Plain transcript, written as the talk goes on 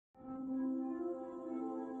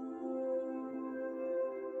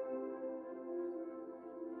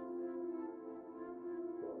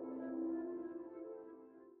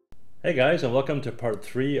Hey guys, and welcome to part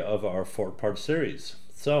 3 of our 4-part series.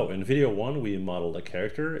 So in video 1 we modeled a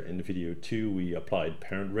character, in video 2 we applied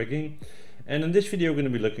parent rigging, and in this video we're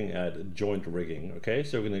going to be looking at joint rigging. Okay,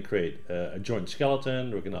 so we're going to create a joint skeleton,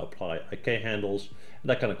 we're going to apply IK handles, and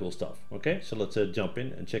that kind of cool stuff. Okay, so let's jump in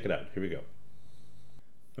and check it out. Here we go.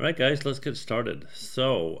 Alright guys, let's get started.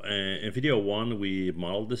 So in video 1 we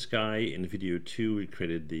modeled this guy, in video 2 we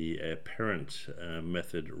created the parent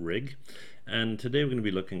method rig, and today we're going to be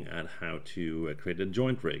looking at how to create a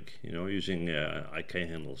joint rig, using IK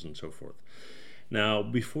handles and so forth. Now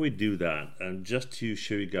before we do that, just to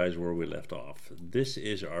show you guys where we left off, this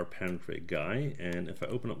is our parent rig guy, and if I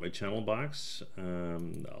open up my channel box,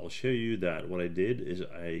 I'll show you that what I did is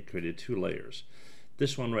I created 2 layers.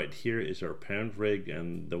 This one right here is our parent rig,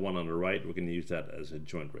 and the one on the right, we're going to use that as a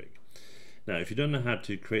joint rig. Now, if you don't know how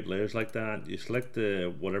to create layers like that, you select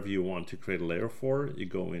whatever you want to create a layer for. You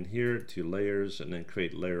go in here to layers and then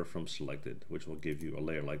create layer from selected, which will give you a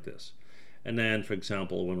layer like this. And then, for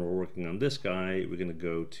example, when we're working on this guy, we're going to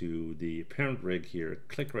go to the parent rig here,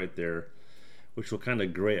 click right there, which will kind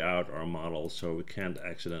of gray out our model so we can't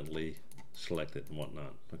accidentally select it and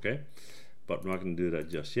whatnot. Okay. But we're not going to do that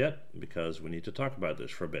just yet because we need to talk about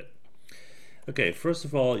this for a bit. Okay, first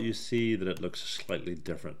of all, you see that it looks slightly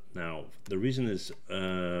different. Now, the reason is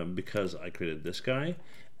because I created this guy,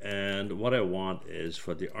 and what I want is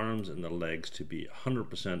for the arms and the legs to be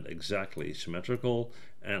 100% exactly symmetrical,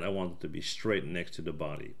 and I want it to be straight next to the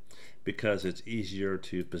body because it's easier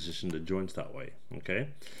to position the joints that way. Okay.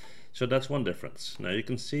 So that's one difference. Now you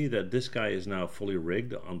can see that this guy is now fully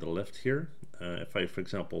rigged on the left here. If I, for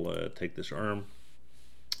example, take this arm,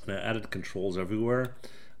 and I added controls everywhere,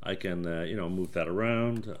 I can move that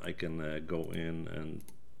around. I can go in and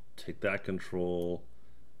take that control,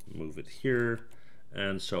 move it here,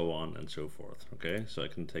 and so on and so forth. Okay, so I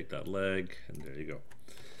can take that leg, and there you go.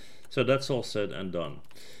 So that's all said and done.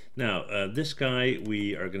 Now this guy,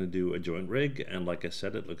 we are going to do a joint rig, and like I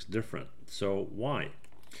said, it looks different. So why?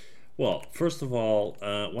 Well, first of all,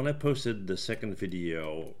 when I posted the second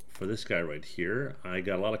video for this guy right here, I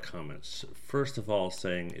got a lot of comments. First of all,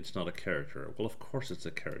 saying it's not a character. Well, of course it's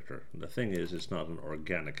a character. The thing is, it's not an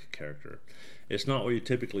organic character. It's not what you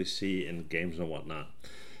typically see in games and whatnot.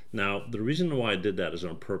 Now, the reason why I did that is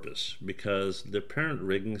on purpose, because the parent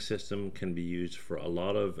rigging system can be used for a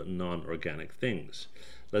lot of non-organic things.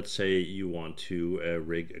 Let's say you want to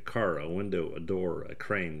rig a car, a window, a door, a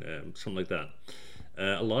crane, something like that.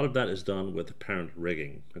 A lot of that is done with parent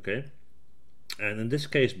rigging, okay? And in this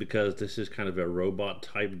case, because this is kind of a robot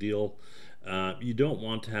type deal, you don't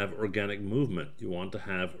want to have organic movement. You want to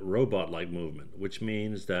have robot-like movement, which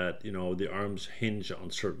means that the arms hinge on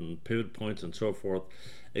certain pivot points and so forth,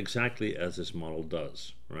 exactly as this model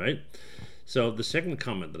does, right? So the second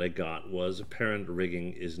comment that I got was parent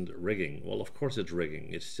rigging isn't rigging. Well, of course it's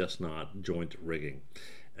rigging. It's just not joint rigging.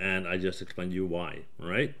 And I just explained you why,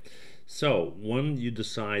 right? So when you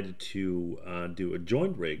decide to do a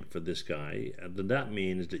joint rig for this guy, then that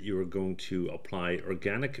means that you are going to apply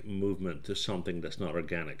organic movement to something that's not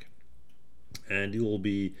organic. And you will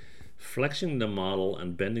be flexing the model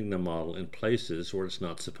and bending the model in places where it's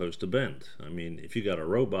not supposed to bend. I mean, if you got a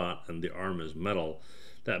robot and the arm is metal,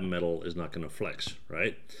 that metal is not going to flex,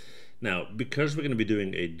 right? Now, because we're going to be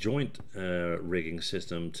doing a joint rigging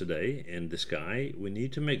system today in this guy, we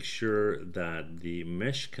need to make sure that the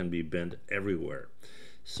mesh can be bent everywhere.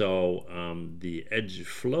 So the edge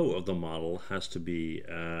flow of the model has to be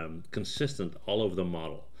consistent all over the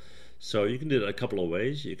model. So you can do it a couple of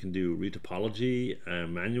ways. You can do retopology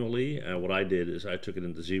manually. What I did is I took it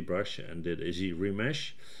into ZBrush and did a Z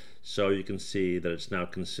remesh. So you can see that it's now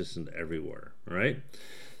consistent everywhere, right?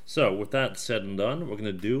 So with that said and done, what we're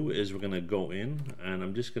going to do is we're going to go in, and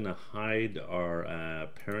I'm just going to hide our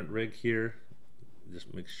parent rig here.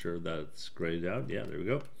 Just make sure that it's grayed out. Yeah, there we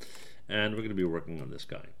go. And we're going to be working on this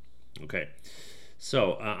guy. Okay.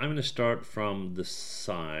 So I'm going to start from the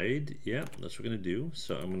side. Yeah, that's what we're going to do.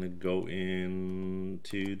 So I'm going to go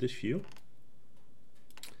into this view.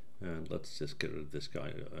 And let's just get rid of this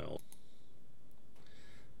guy.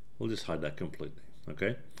 We'll just hide that completely.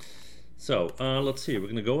 Okay. So let's see, we're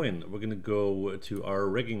going to go in. We're going to go to our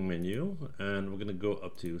rigging menu, and we're going to go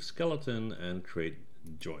up to skeleton and create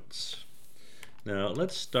joints. Now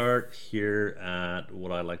let's start here at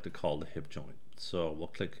what I like to call the hip joint. So we'll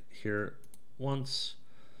click here once,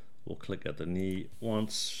 we'll click at the knee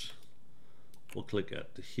once, we'll click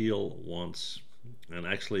at the heel once, and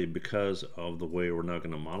actually because of the way we're now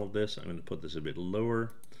going to model this, I'm going to put this a bit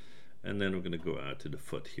lower, and then we're going to go out to the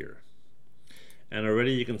foot here. And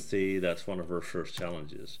already you can see that's one of our first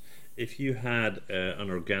challenges. If you had an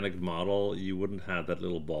organic model, you wouldn't have that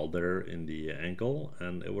little ball there in the ankle,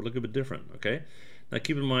 and it would look a bit different, okay? Now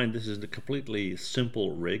keep in mind this is a completely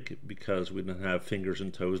simple rig because we don't have fingers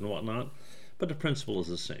and toes and whatnot, but the principle is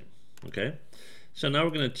the same, okay? So now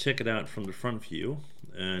we're going to check it out from the front view,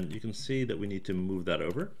 and you can see that we need to move that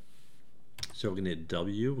over. So we're going to hit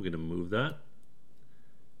W, we're going to move that,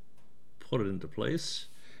 put it into place,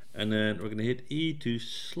 and then we're going to hit E to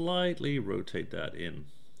slightly rotate that in,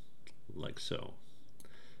 like so.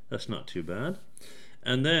 That's not too bad.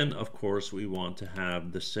 And then, of course, we want to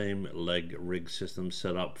have the same leg rig system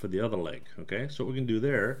set up for the other leg, okay? So what we can do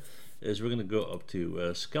there is we're going to go up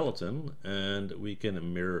to skeleton, and we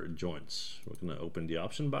can mirror joints. We're going to open the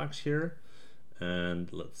option box here,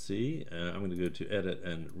 and let's see, I'm going to go to edit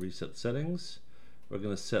and reset settings. We're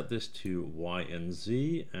going to set this to Y and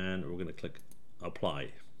Z, and we're going to click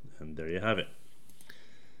apply, and there you have it.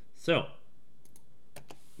 So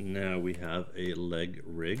now we have a leg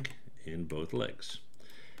rig in both legs.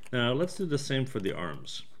 Now let's do the same for the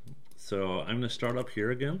arms. So I'm going to start up here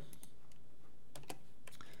again,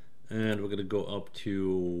 and we're going to go up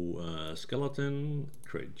to skeleton,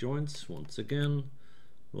 create joints once again.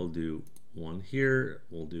 We'll do one here,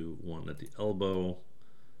 we'll do one at the elbow,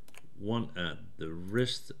 one at the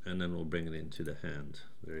wrist, and then we'll bring it into the hand.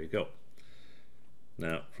 There you go.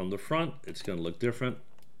 Now from the front it's going to look different.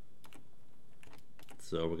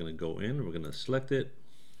 So we're going to go in, we're going to select it,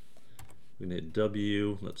 we're going to hit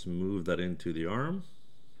W, let's move that into the arm.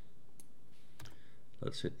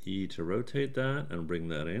 Let's hit E to rotate that and bring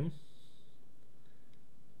that in.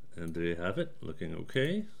 And there you have it, looking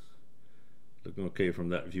okay. Looking okay from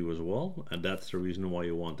that view as well. And that's the reason why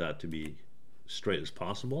you want that to be straight as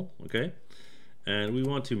possible, okay? And we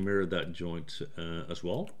want to mirror that joint as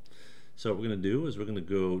well. So what we're going to do is we're going to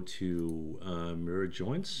go to mirror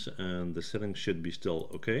joints, and the settings should be still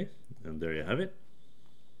okay. And there you have it.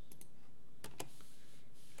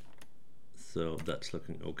 So that's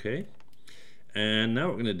looking okay. And now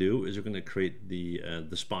what we're going to do is we're going to create the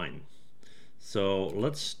spine. So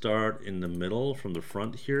let's start in the middle from the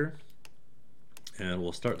front here, and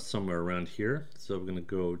we'll start somewhere around here. So we're going to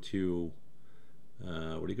go to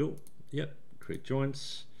where do you go? Yep, create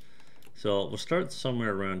joints. So we'll start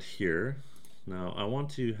somewhere around here. Now I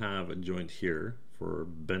want to have a joint here for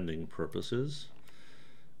bending purposes.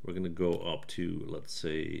 We're going to go up to, let's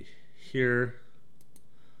say, here.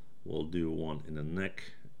 We'll do one in the neck,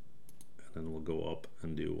 and then we'll go up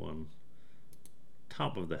and do one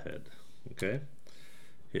top of the head. Okay,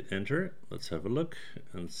 hit enter. Let's have a look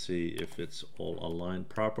and see if it's all aligned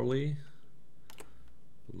properly.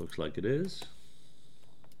 Looks like it is.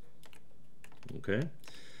 Okay,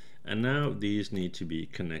 and now these need to be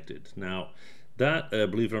connected. Now that,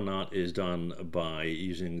 believe it or not, is done by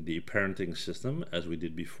using the parenting system as we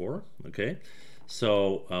did before. Okay,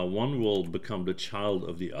 so one will become the child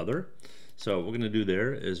of the other. So what we're going to do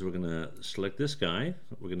there is we're going to select this guy,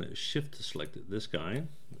 we're going to shift to select this guy,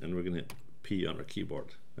 and we're going to hit P on our keyboard.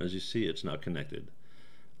 As you see, it's now connected.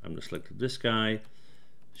 I'm going to select this guy,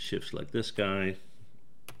 shift select this guy,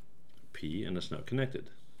 P, and it's now connected.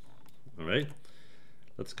 Alright,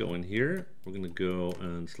 let's go in here. We're going to go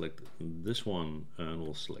and select this one, and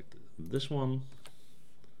we'll select this one,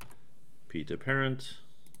 P to parent,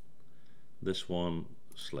 this one,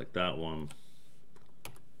 select that one,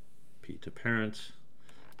 P to parent,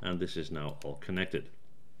 and this is now all connected.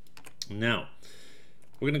 Now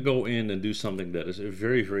we're going to go in and do something that is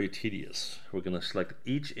very, very tedious. We're going to select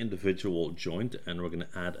each individual joint, and we're going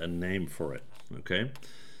to add a name for it. Okay,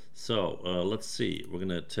 so let's see, we're going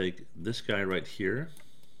to take this guy right here,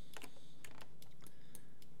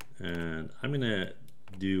 and I'm going to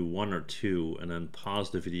do one or two and then pause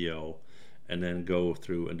the video and then go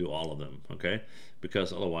through and do all of them, okay,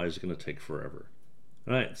 because otherwise it's going to take forever.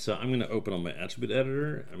 Alright, so I'm going to open on my attribute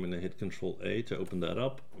editor. I'm going to hit Control A to open that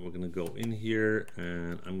up. We're going to go in here,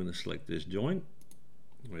 and I'm going to select this joint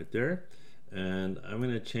right there, and I'm going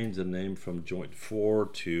to change the name from joint 4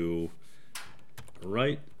 to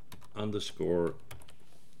right underscore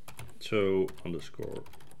toe underscore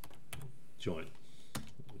joint.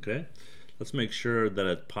 Okay, let's make sure that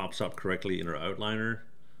it pops up correctly in our outliner,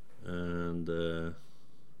 and there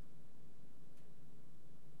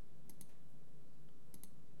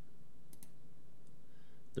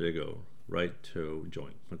you go, right toe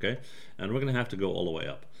joint. Okay, and we're going to have to go all the way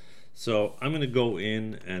up. So I'm going to go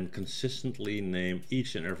in and consistently name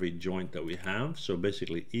each and every joint that we have. So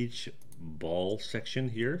basically each ball section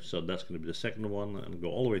here. So that's going to be the second one, and go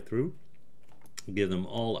all the way through. Give them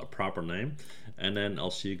all a proper name, and then I'll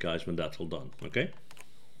see you guys when that's all done. Okay.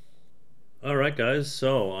 Alright guys,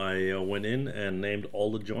 so I went in and named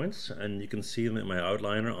all the joints, and you can see them in my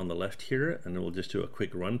outliner on the left here, and we'll just do a quick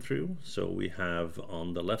run through. So we have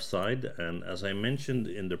on the left side, and as I mentioned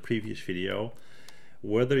in the previous video,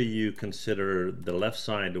 whether you consider the left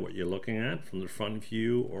side what you're looking at from the front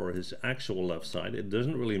view or his actual left side, it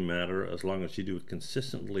doesn't really matter as long as you do it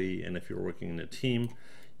consistently, and if you're working in a team,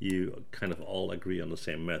 you kind of all agree on the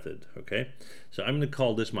same method. Okay, so I'm going to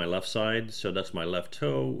call this my left side. So that's my left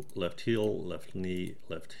toe, left heel, left knee,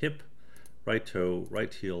 left hip, right toe,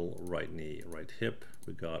 right heel, right knee, right hip.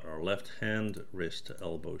 We got our left hand, wrist,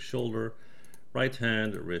 elbow, shoulder, right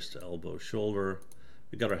hand, wrist, elbow, shoulder.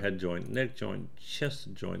 We got our head joint, neck joint,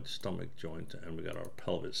 chest joint, stomach joint, and we got our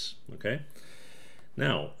pelvis. Okay,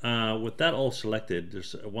 now with that all selected,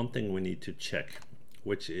 there's one thing we need to check,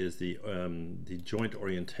 which is the joint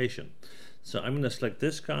orientation. So I'm going to select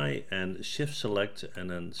this guy and shift select and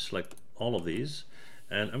then select all of these,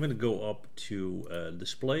 and I'm going to go up to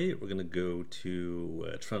display. We're going to go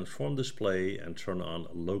to transform display and turn on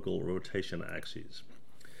local rotation axes.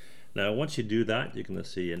 Now once you do that, you're going to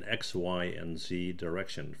see an X, Y, and Z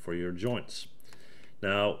direction for your joints.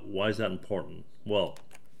 Now why is that important? Well,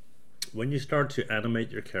 when you start to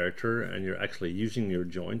animate your character and you're actually using your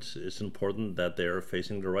joints, it's important that they are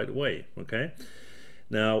facing the right way. Okay,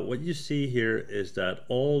 now what you see here is that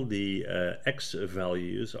all the X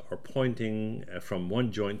values are pointing from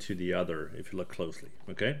one joint to the other if you look closely.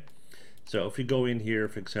 Okay, so if you go in here,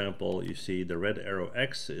 for example, you see the red arrow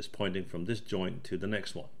X is pointing from this joint to the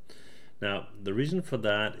next one. Now the reason for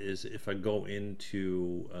that is if I go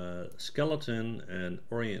into skeleton and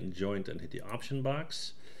orient joint and hit the option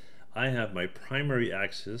box, I have my primary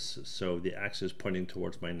axis, so the axis pointing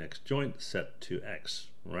towards my next joint, set to X,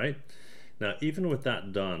 right? Now even with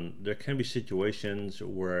that done, there can be situations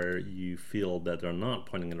where you feel that they're not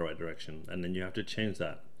pointing in the right direction, and then you have to change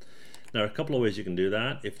that. Now a couple of ways you can do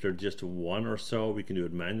that. If they're just one or so, we can do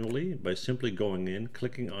it manually by simply going in,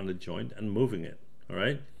 clicking on the joint and moving it. All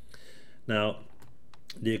right, now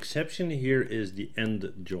the exception here is the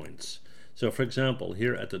end joints. So for example,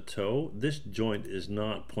 here at the toe, this joint is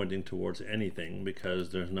not pointing towards anything because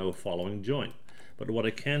there's no following joint. But what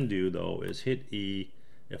I can do though is hit E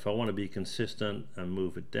if I want to be consistent and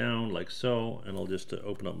move it down like so, and I'll just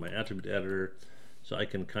open up my attribute editor so I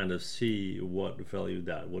can kind of see what value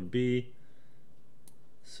that would be.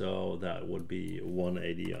 So that would be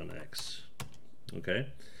 180 on X. Okay,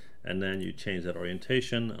 and then you change that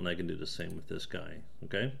orientation, and I can do the same with this guy.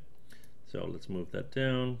 Okay, so let's move that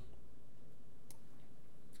down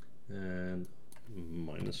and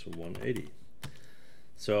minus 180.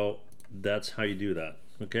 So that's how you do that.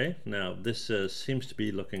 Okay, now this seems to be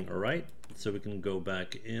looking alright, so we can go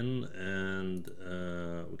back in and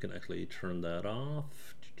we can actually turn that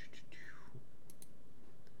off.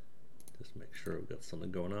 Just make sure we've got something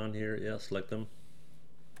going on here. Yeah, select them.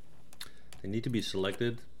 They need to be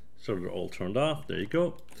selected so they're all turned off. There you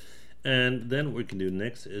go. And then what we can do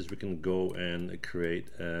next is we can go and create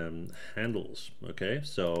handles. Okay,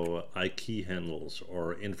 so I-key handles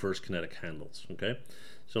or inverse kinetic handles. Okay,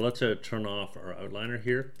 so let's turn off our outliner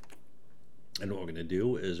here, and what we're going to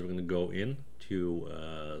do is we're going to go in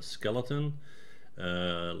to skeleton.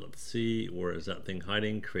 Let's see, where is that thing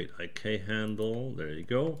hiding? Create IK handle. There you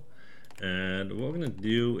go. And what we're going to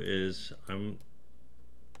do is I'm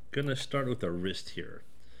going to start with a wrist here.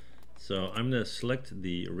 So I'm going to select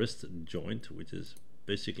the wrist joint, which is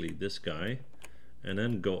basically this guy, and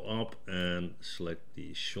then go up and select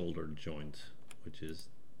the shoulder joint, which is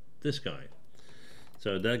this guy.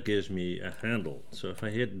 So that gives me a handle. So if I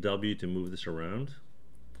hit W to move this around,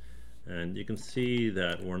 and you can see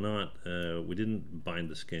that we're not, we didn't bind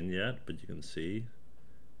the skin yet, but you can see,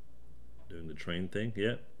 doing the train thing,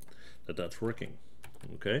 yeah, that's working.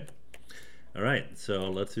 Okay. All right, so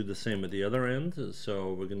let's do the same at the other end.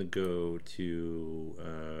 So we're going to go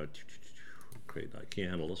to create a key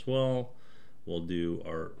handle as well. We'll do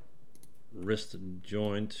our wrist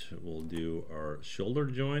joint. We'll do our shoulder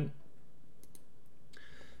joint.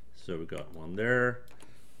 So we got one there.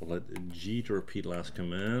 We'll let G to repeat last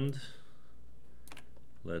command.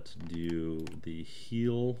 Let's do the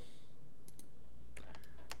heel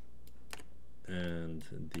and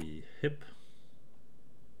the hip.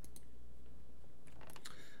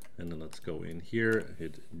 And then let's go in here,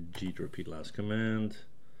 hit G to repeat last command,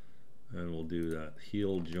 and we'll do that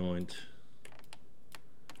heel joint,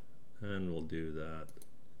 and we'll do that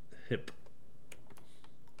hip.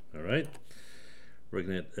 All right, we're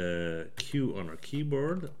going to hit Q on our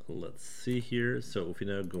keyboard. Let's see here. So if we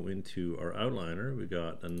now go into our outliner, we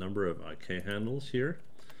got a number of IK handles here.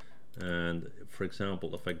 And for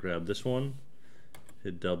example, if I grab this one,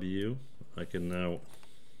 hit W, I can now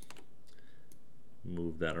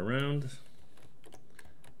move that around.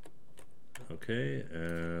 Okay,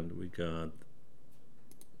 and we got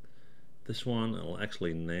this one. I'll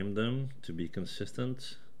actually name them to be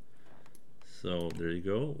consistent. So there you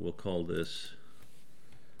go. We'll call this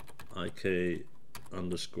IK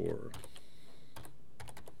underscore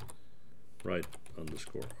right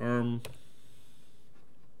underscore arm.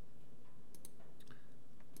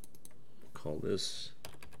 We'll call this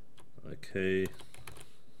IK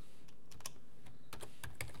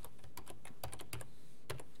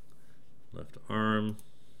left arm,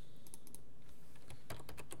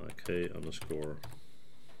 IK underscore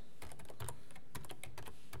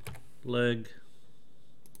leg,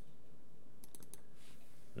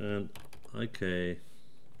 and IK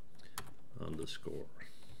underscore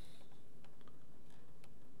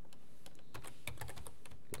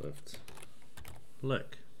left leg.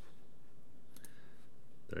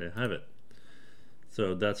 There you have it.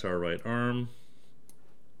 So that's our right arm,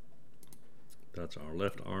 that's our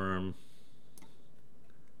left arm,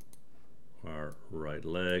 our right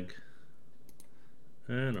leg,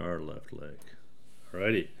 and our left leg.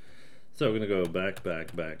 Alrighty. So we're going to go back.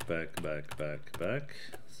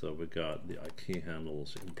 So we got the IK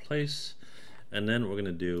handles in place. And then what we're going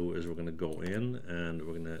to do is we're going to go in and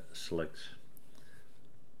we're going to select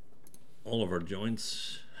all of our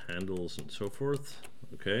joints, handles, and so forth.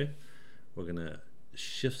 Okay. We're going to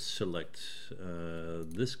shift select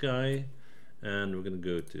this guy, and we're going to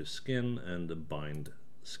go to skin and bind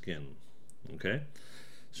skin. Okay.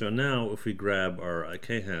 So now if we grab our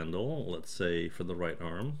IK handle, let's say for the right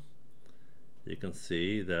arm, you can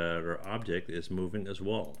see that our object is moving as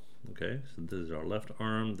well. Okay, so this is our left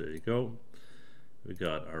arm. There you go. We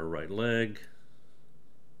got our right leg,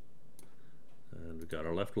 and we got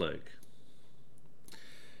our left leg.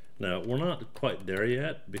 Now we're not quite there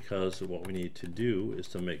yet, because what we need to do is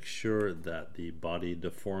to make sure that the body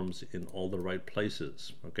deforms in all the right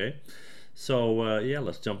places. Okay, so yeah,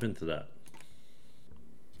 let's jump into that.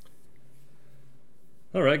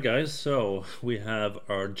 Alright guys, so we have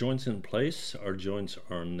our joints in place, our joints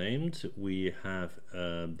are named, we have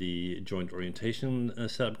the joint orientation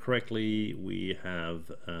set up correctly, we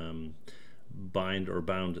have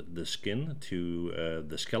bound the skin to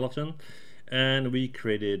the skeleton, and we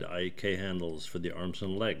created IK handles for the arms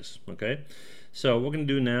and legs. Okay, so what we're going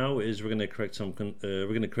to do now is we're going to create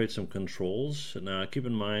some controls. Now keep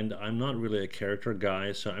in mind, I'm not really a character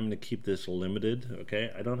guy, so I'm going to keep this limited.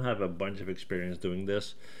 Okay, I don't have a bunch of experience doing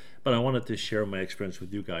this, but I wanted to share my experience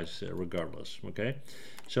with you guys regardless. Okay,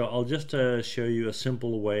 so I'll just show you a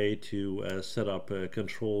simple way to set up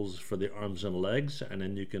controls for the arms and legs, and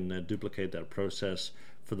then you can duplicate that process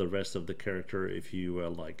for the rest of the character if you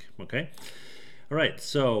like. Okay. Alright,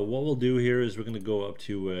 so what we'll do here is we're going to go up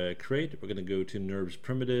to create, we're going to go to NURBS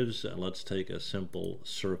primitives, and let's take a simple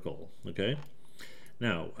circle. Okay,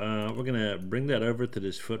 now we're going to bring that over to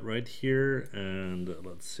this foot right here, and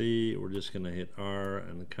let's see, we're just going to hit R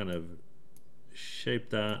and kind of shape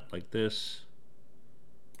that like this,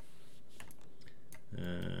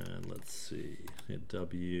 and let's see, hit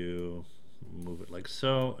W, move it like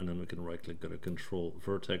so, and then we can right click, go to control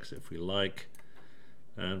vertex if we like.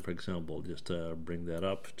 And for example, just bring that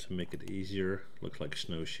up to make it easier. Looks like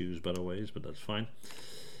snowshoes by the ways, but that's fine.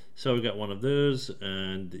 So we got one of those,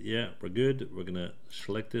 and yeah, we're good. We're gonna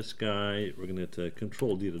select this guy. We're gonna hit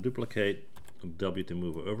Control D to duplicate, W to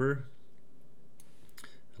move over.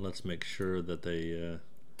 And let's make sure that they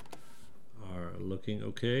are looking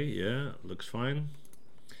okay. Yeah, looks fine.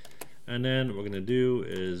 And then what we're going to do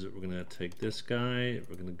is we're going to take this guy,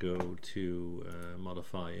 we're going to go to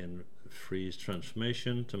modify in freeze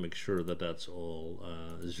transformation to make sure that that's all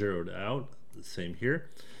zeroed out, the same here.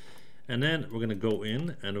 And then we're going to go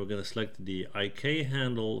in and we're going to select the IK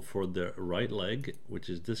handle for the right leg, which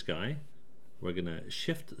is this guy. We're going to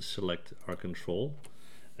shift select our control,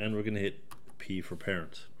 and we're going to hit P for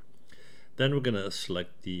parent. Then we're going to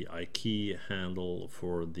select the IK handle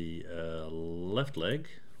for the left leg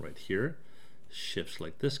right here, shift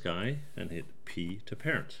select this guy, and hit P to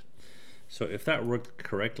parent. So if that worked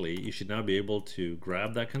correctly, you should now be able to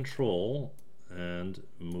grab that control and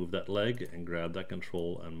move that leg, and grab that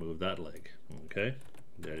control and move that leg. Okay,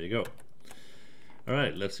 there you go.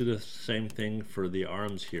 Alright, let's do the same thing for the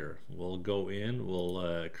arms here. We'll go in,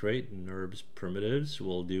 we'll create NURBS primitives,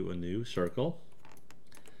 we'll do a new circle.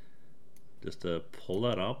 Just pull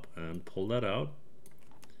that up and pull that out.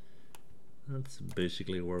 That's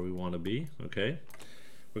basically where we want to be. Okay,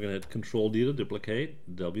 we're going to hit Control D to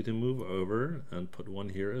duplicate, W to move over, and put one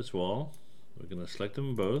here as well. We're going to select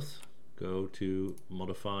them both, go to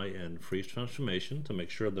modify and freeze transformation to make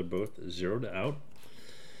sure they're both zeroed out.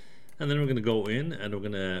 And then we're going to go in and we're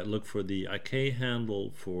going to look for the IK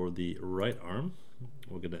handle for the right arm.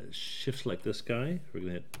 We're going to shift select this guy. We're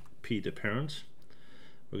going to hit P to parent.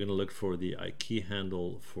 We're going to look for the IK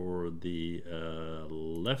handle for the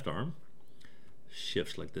left arm.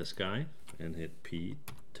 Shift select this guy and hit P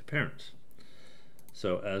to parent.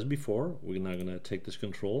 So as before, we're now going to take this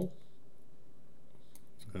control.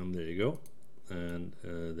 And there you go. And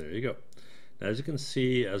there you go. Now, as you can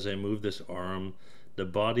see, as I move this arm, the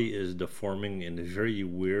body is deforming in very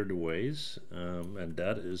weird ways, and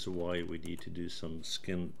that is why we need to do some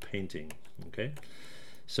skin painting. Okay,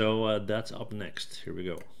 so that's up next. Here we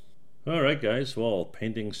go. Alright guys, well,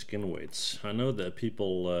 painting skin weights. I know that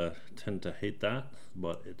people tend to hate that,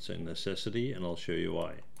 but it's a necessity, and I'll show you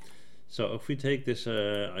why. So if we take this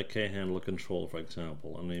IK handle control, for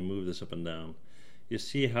example, and we move this up and down, you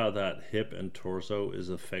see how that hip and torso is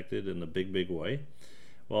affected in a big way.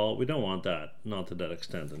 Well, we don't want that, not to that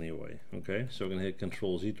extent anyway. Okay, so we're going to hit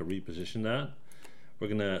Control Z to reposition that. We're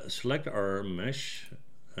going to select our mesh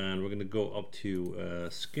and we're going to go up to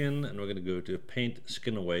skin, and we're going to go to paint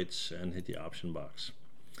skin weights and hit the option box.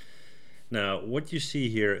 Now what you see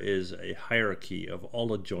here is a hierarchy of all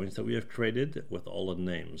the joints that we have created with all the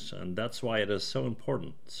names, and that's why it is so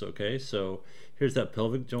important. So, okay, so here's that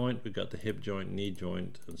pelvic joint, we got the hip joint, knee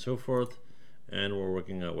joint, and so forth, and we're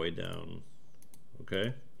working our way down.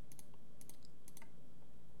 Okay,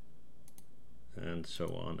 and so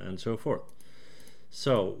on and so forth.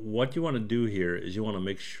 So what you want to do here is you want to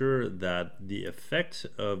make sure that the effect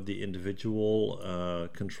of the individual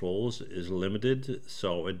controls is limited,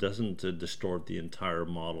 so it doesn't distort the entire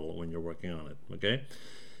model when you're working on it. Okay,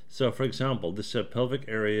 so for example, this pelvic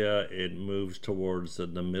area, it moves towards the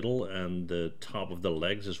middle and the top of the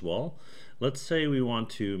legs as well. Let's say we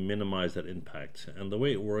want to minimize that impact, and the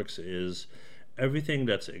way it works is everything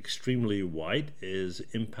that's extremely white is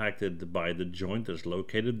impacted by the joint that's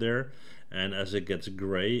located there, and as it gets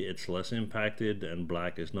gray, it's less impacted, and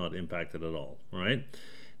black is not impacted at all. Right?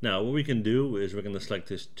 Now what we can do is we're going to select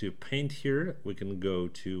this to paint here. We can go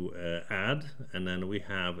to add, and then we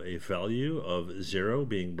have a value of 0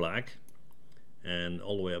 being black and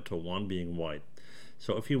all the way up to 1 being white.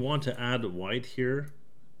 So if you want to add white here,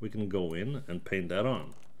 we can go in and paint that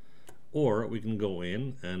on. Or we can go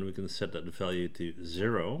in and we can set that value to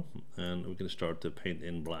 0, and we can start to paint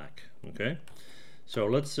in black. Okay, so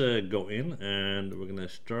let's go in and we're going to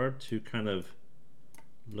start to kind of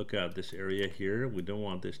look at this area here. We don't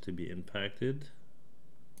want this to be impacted,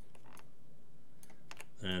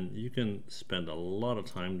 and you can spend a lot of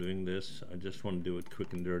time doing this. I just want to do it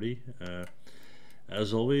quick and dirty.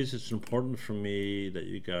 As always, it's important for me that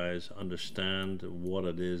you guys understand what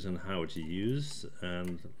it is and how it's used,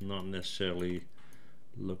 and not necessarily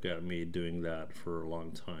look at me doing that for a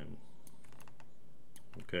long time.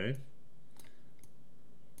 Okay,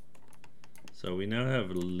 so we now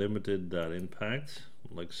have limited that impact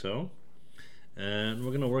like so, and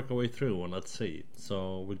we're going to work our way through, and let's see.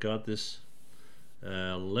 So we got this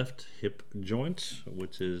left hip joint,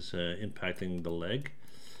 which is impacting the leg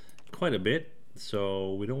quite a bit.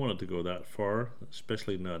 So we don't want it to go that far,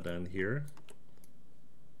 especially not down here,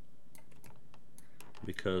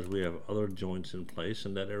 because we have other joints in place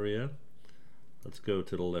in that area. Let's go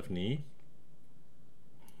to the left knee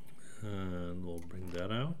and we'll bring that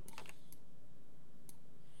out.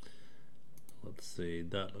 Let's see,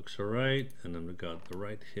 that looks alright, and then we got the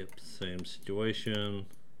right hip, same situation.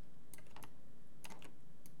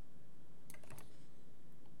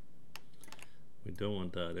 We don't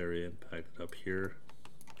want that area impacted up here,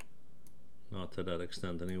 not to that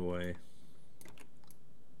extent anyway.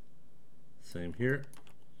 Same here.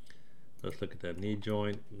 Let's look at that knee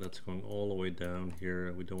joint. That's going all the way down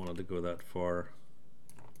here. We don't want it to go that far.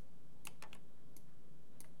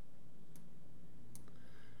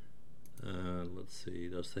 Let's see,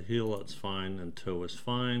 that's the heel, that's fine, and toe is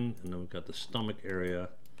fine. And then we've got the stomach area,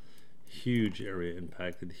 huge area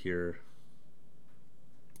impacted here.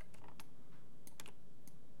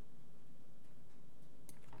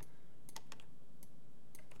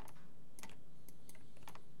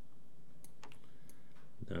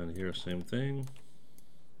 Down here, same thing.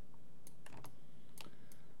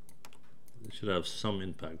 It should have some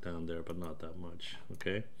impact down there, but not that much.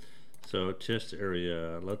 Okay, so chest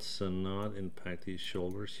area, let's not impact these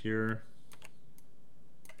shoulders here.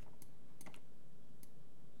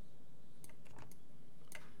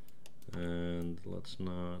 And let's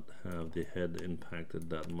not have the head impacted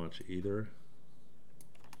that much either.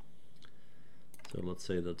 So let's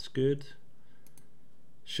say that's good.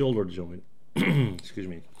 Shoulder joint. Excuse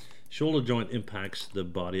me. Shoulder joint impacts the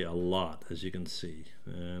body a lot, as you can see,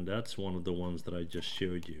 and that's one of the ones that I just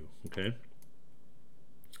showed you. Okay,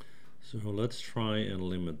 so let's try and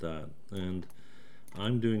limit that, and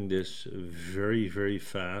I'm doing this very, very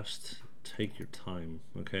fast. Take your time,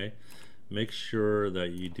 okay? Make sure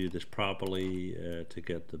that you do this properly to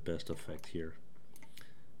get the best effect here,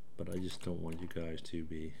 but I just don't want you guys to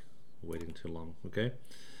be waiting too long. Okay,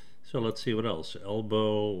 so let's see what else.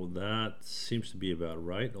 Elbow, that seems to be about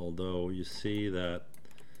right, although you see that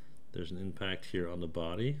there's an impact here on the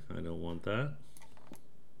body. I don't want that.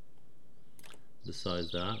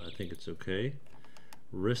 Besides that, I think it's okay.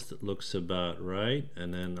 Wrist looks about right,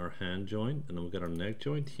 and then our hand joint, and then we've got our neck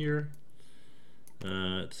joint here.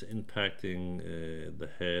 It's impacting the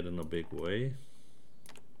head in a big way,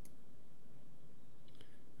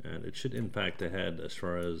 and it should impact the head as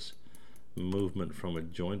far as movement from a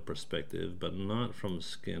joint perspective, but not from a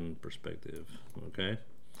skin perspective. Okay,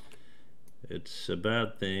 it's a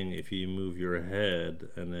bad thing if you move your head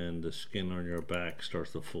and then the skin on your back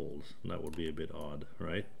starts to fold. That would be a bit odd,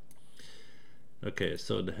 right? Okay,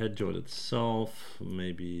 so the head joint itself,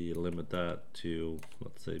 maybe limit that to,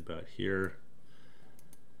 let's say, about here.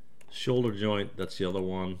 Shoulder joint, that's the other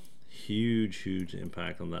one. Huge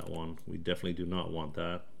impact on that one. We definitely do not want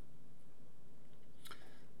that.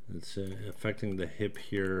 It's affecting the hip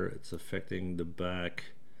here, it's affecting the back,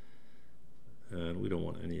 and we don't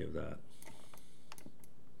want any of that.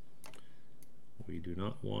 We do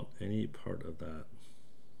not want any part of that.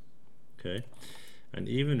 Okay, and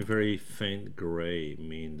even very faint gray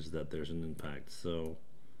means that there's an impact, so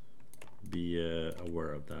be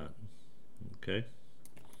aware of that. Okay,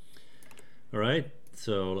 all right,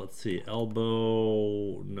 so let's see,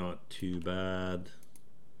 elbow, not too bad.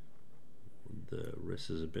 The wrist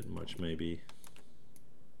is a bit much maybe.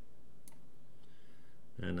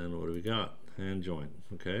 And then what do we got? Hand joint.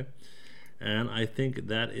 Okay, and I think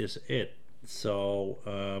that is it. So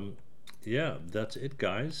yeah, that's it,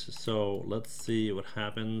 guys. So let's see what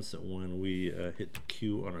happens when we hit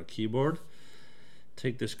Q on our keyboard.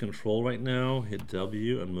 Take this control right now, hit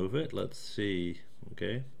W and move it. Let's see.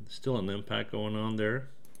 Okay, still an impact going on there.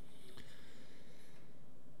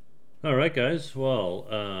 Alright guys, well,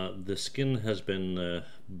 the skin has been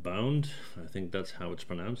bound. I think that's how it's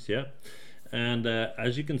pronounced, yeah. And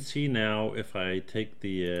as you can see now, if I take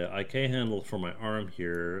the IK handle for my arm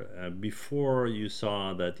here, before you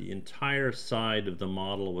saw that the entire side of the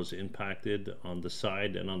model was impacted on the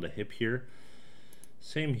side and on the hip here.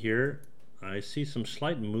 Same here. I see some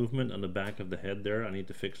slight movement on the back of the head there. I need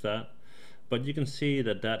to fix that. But you can see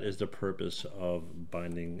that that is the purpose of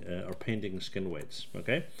binding or painting skin weights,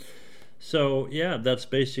 okay? So yeah, that's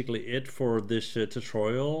basically it for this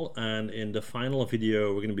tutorial, and in the final video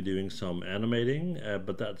we're going to be doing some animating,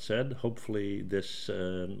 but that said, hopefully this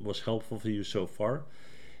was helpful for you so far.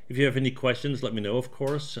 If you have any questions, let me know, of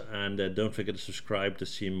course, and don't forget to subscribe to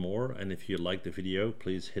see more, and if you liked the video,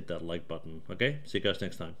 please hit that like button. Okay, see you guys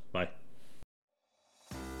next time. Bye.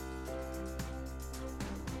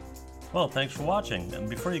 Well, thanks for watching, and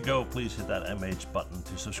before you go, please hit that MH button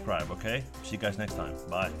to subscribe, okay? See you guys next time.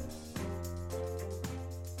 Bye.